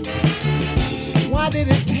 why did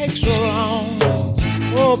it take so long?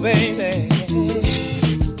 Oh, baby,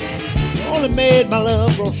 only made my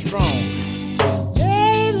love grow strong.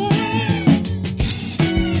 Baby,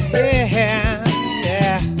 yeah,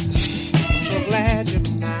 yeah, I'm so glad you're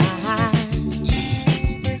mine.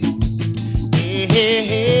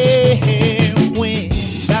 Yeah, when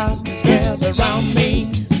darkness gathers around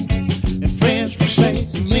me and friends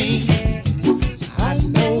forsake me, I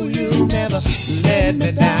know you'll never let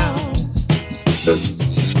me down.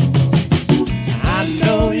 I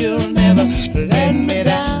know you'll never let me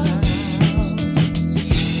down.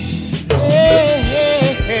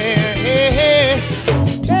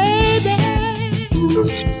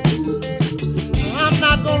 I'm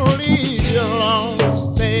not gonna leave you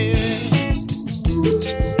alone, baby.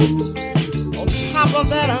 On top of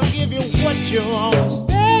that, I'll give you what you want,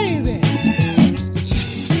 baby.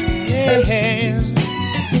 Yeah,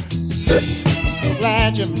 I'm so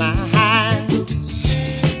glad you're mine.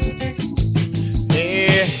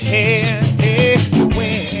 Yeah,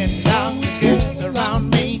 when darkness gets around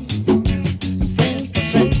me and friends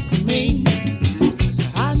forsake me,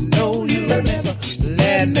 I know you'll never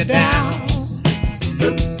let me down.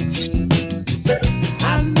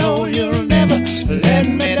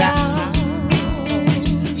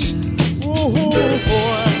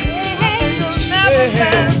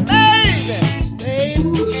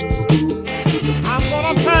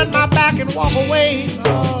 I can walk away.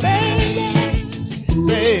 Oh, baby,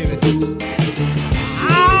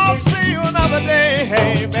 I'll see you another day,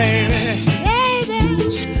 hey, baby.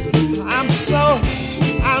 I'm so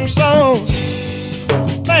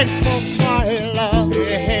thankful for your love,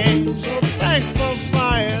 hey, so thankful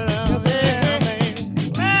for your love, yeah,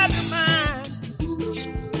 baby. Glad you're mine.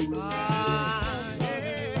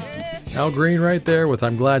 Al Green right there with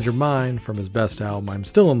I'm Glad You're Mine from his best album, I'm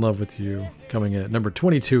Still in Love with You, coming in at number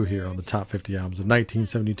 22 here on the top 50 albums of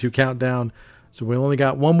 1972 countdown. So we only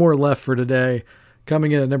got one more left for today.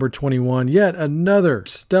 Coming in at number 21, yet another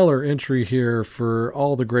stellar entry here for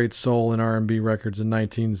all the great soul and R&B records in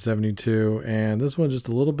 1972. And this one's just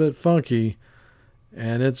a little bit funky,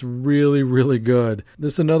 and it's really, really good.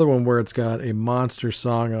 This is another one where it's got a monster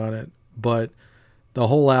song on it, but the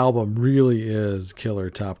whole album really is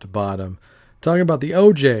killer top to bottom. Talking about the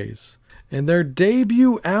OJs and their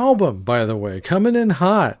debut album, by the way, coming in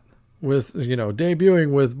hot with,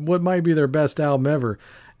 debuting with what might be their best album ever.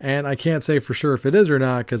 And I can't say for sure if it is or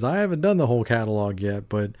not because I haven't done the whole catalog yet,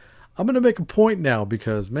 but I'm going to make a point now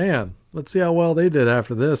because, man, let's see how well they did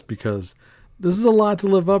after this, because this is a lot to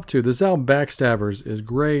live up to. This album, Backstabbers, is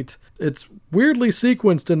great. It's weirdly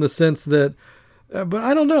sequenced in the sense that, but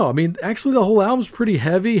I don't know. I mean, actually the whole album's pretty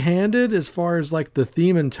heavy-handed as far as like the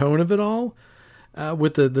theme and tone of it all,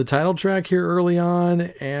 with the title track here early on,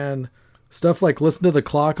 and stuff like Listen to the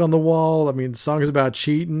Clock on the Wall. I mean, songs about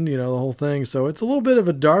cheating, the whole thing. So it's a little bit of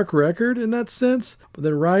a dark record in that sense. But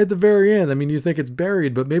then right at the very end, I mean, you think it's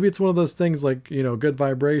buried, but maybe it's one of those things like, Good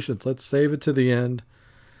Vibrations. Let's save it to the end.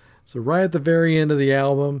 So right at the very end of the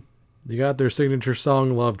album, you got their signature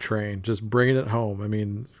song, Love Train, just bringing it home. I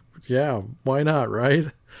mean, yeah, why not, right?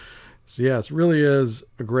 So yes, it really is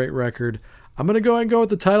a great record. I'm going to go ahead and go with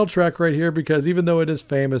the title track right here because even though it is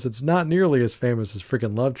famous, it's not nearly as famous as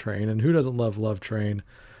freaking Love Train. And who doesn't love Love Train?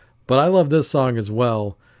 But I love this song as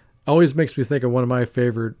well. Always makes me think of one of my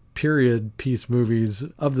favorite period piece movies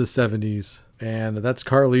of the 70s. And that's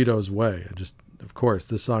Carlito's Way. Of course,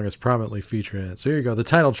 this song is prominently featured in it. So here you go. The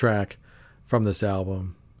title track from this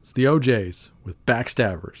album. It's the OJs with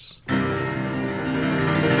Backstabbers.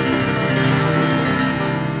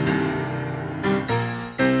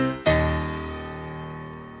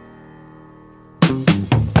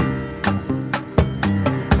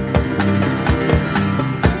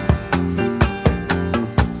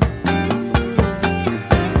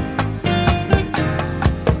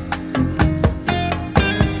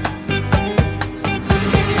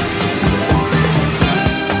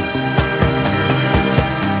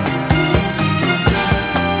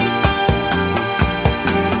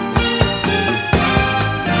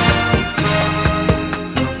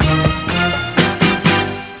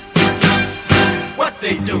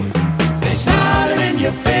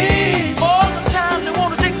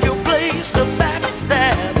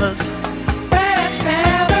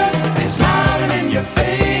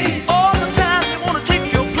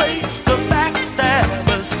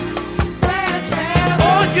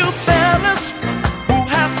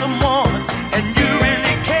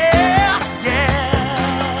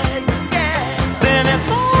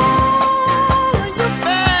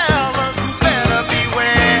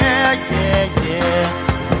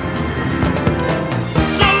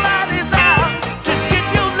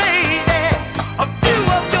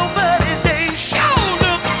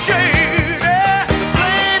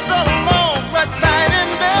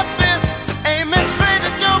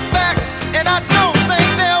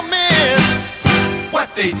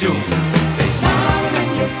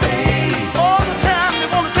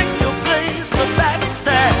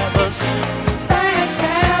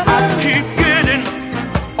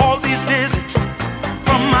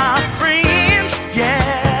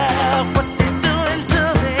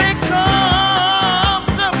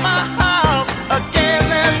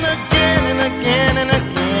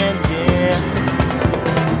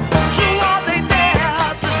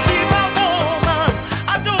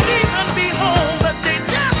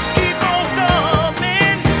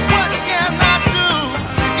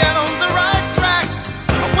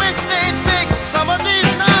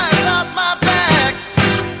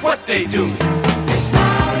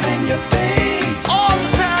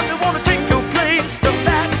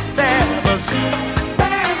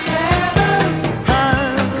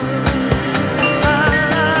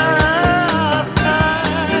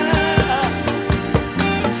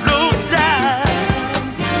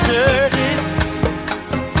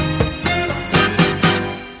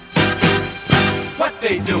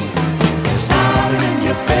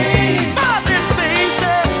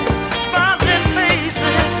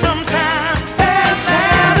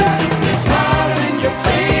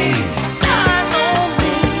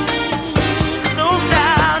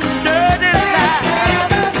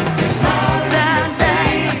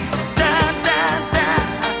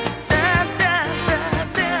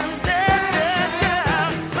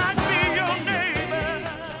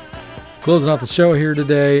 Closing off the show here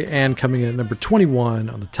today and coming in at number 21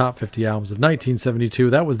 on the top 50 albums of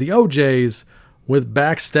 1972, that was the OJs with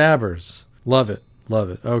Backstabbers. Love it.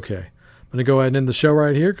 Love it. Okay. I'm going to go ahead and end the show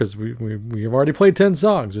right here because we have already played 10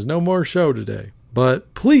 songs. There's no more show today.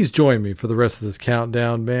 But please join me for the rest of this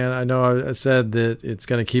countdown, man. I know I said that it's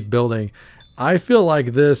going to keep building. I feel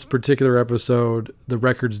like this particular episode, the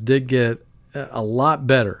records did get a lot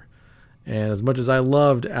better. And as much as I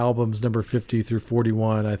loved albums number 50 through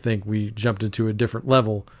 41, I think we jumped into a different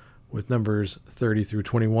level with numbers 30 through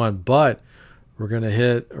 21. But we're going to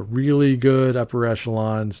hit a really good upper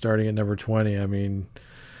echelon starting at number 20. I mean,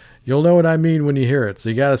 you'll know what I mean when you hear it. So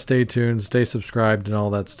you got to stay tuned, stay subscribed and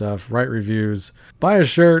all that stuff. Write reviews, buy a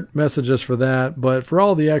shirt, message us for that. But for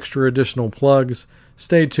all the extra additional plugs,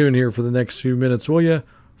 stay tuned here for the next few minutes, will you?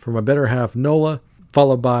 For my better half, Nola,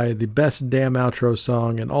 followed by the best damn outro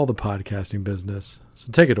song in all the podcasting business. So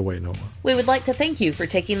take it away, Nola. We would like to thank you for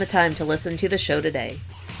taking the time to listen to the show today.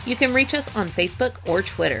 You can reach us on Facebook or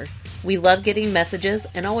Twitter. We love getting messages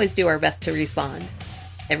and always do our best to respond.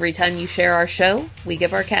 Every time you share our show, we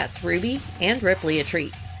give our cats Ruby and Ripley a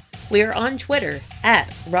treat. We are on Twitter at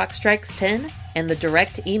rockstrikes10, and the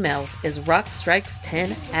direct email is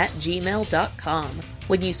rockstrikes10@gmail.com.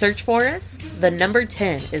 When you search for us, the number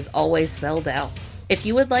 10 is always spelled out. If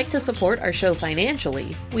you would like to support our show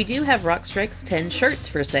financially, we do have Rock Strikes 10 shirts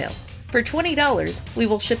for sale. For $20, we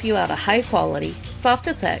will ship you out a high-quality,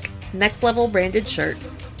 soft-as-heck, next-level branded shirt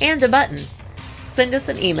and a button. Send us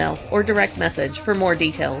an email or direct message for more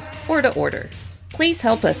details or to order. Please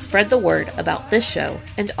help us spread the word about this show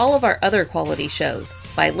and all of our other quality shows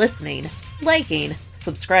by listening, liking,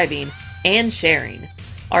 subscribing, and sharing.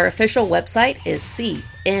 Our official website is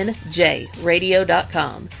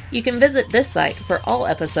cnjradio.com. You can visit this site for all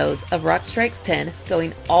episodes of Rock Strikes 10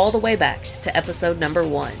 going all the way back to episode number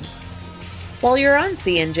 1. While you're on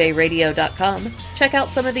cnjradio.com, check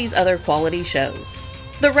out some of these other quality shows.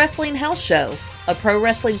 The Wrestling House Show, a pro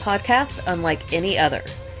wrestling podcast unlike any other.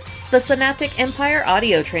 The Synaptic Empire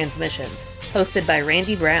audio transmissions, hosted by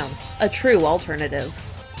Randy Brown, a true alternative.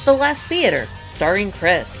 The Last Theater, starring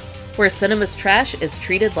Chris, where cinema's trash is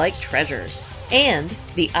treated like treasure. And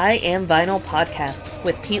the I Am Vinyl podcast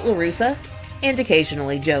with Pete LaRussa and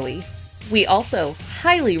occasionally Joey. We also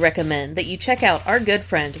highly recommend that you check out our good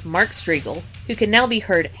friend Mark Striegel, who can now be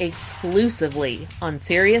heard exclusively on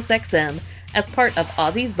SiriusXM as part of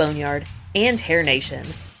Ozzy's Boneyard and Hair Nation.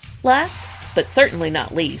 Last, but certainly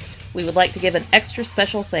not least, we would like to give an extra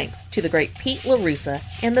special thanks to the great Pete LaRussa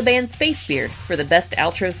and the band Spacebeard for the best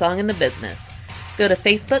outro song in the business. Go to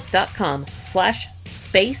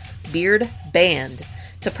facebook.com/SpaceBeardBand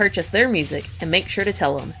to purchase their music and make sure to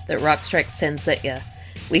tell them that Rock Strikes 10 sent ya.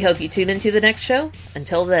 We hope you tune into the next show.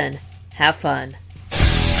 Until then, have fun.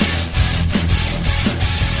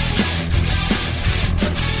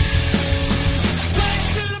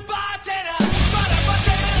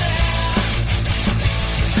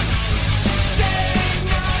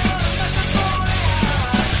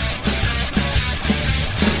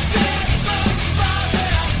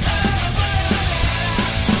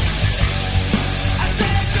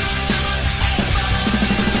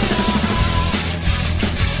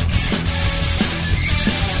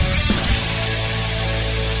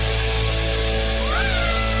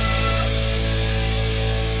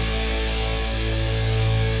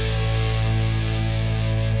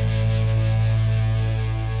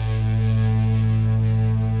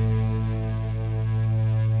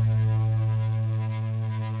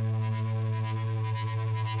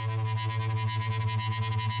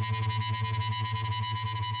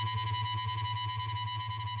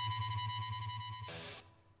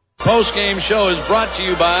 Post-game show is brought to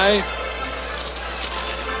you by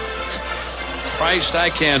Christ,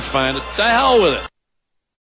 I can't find it. The hell with it.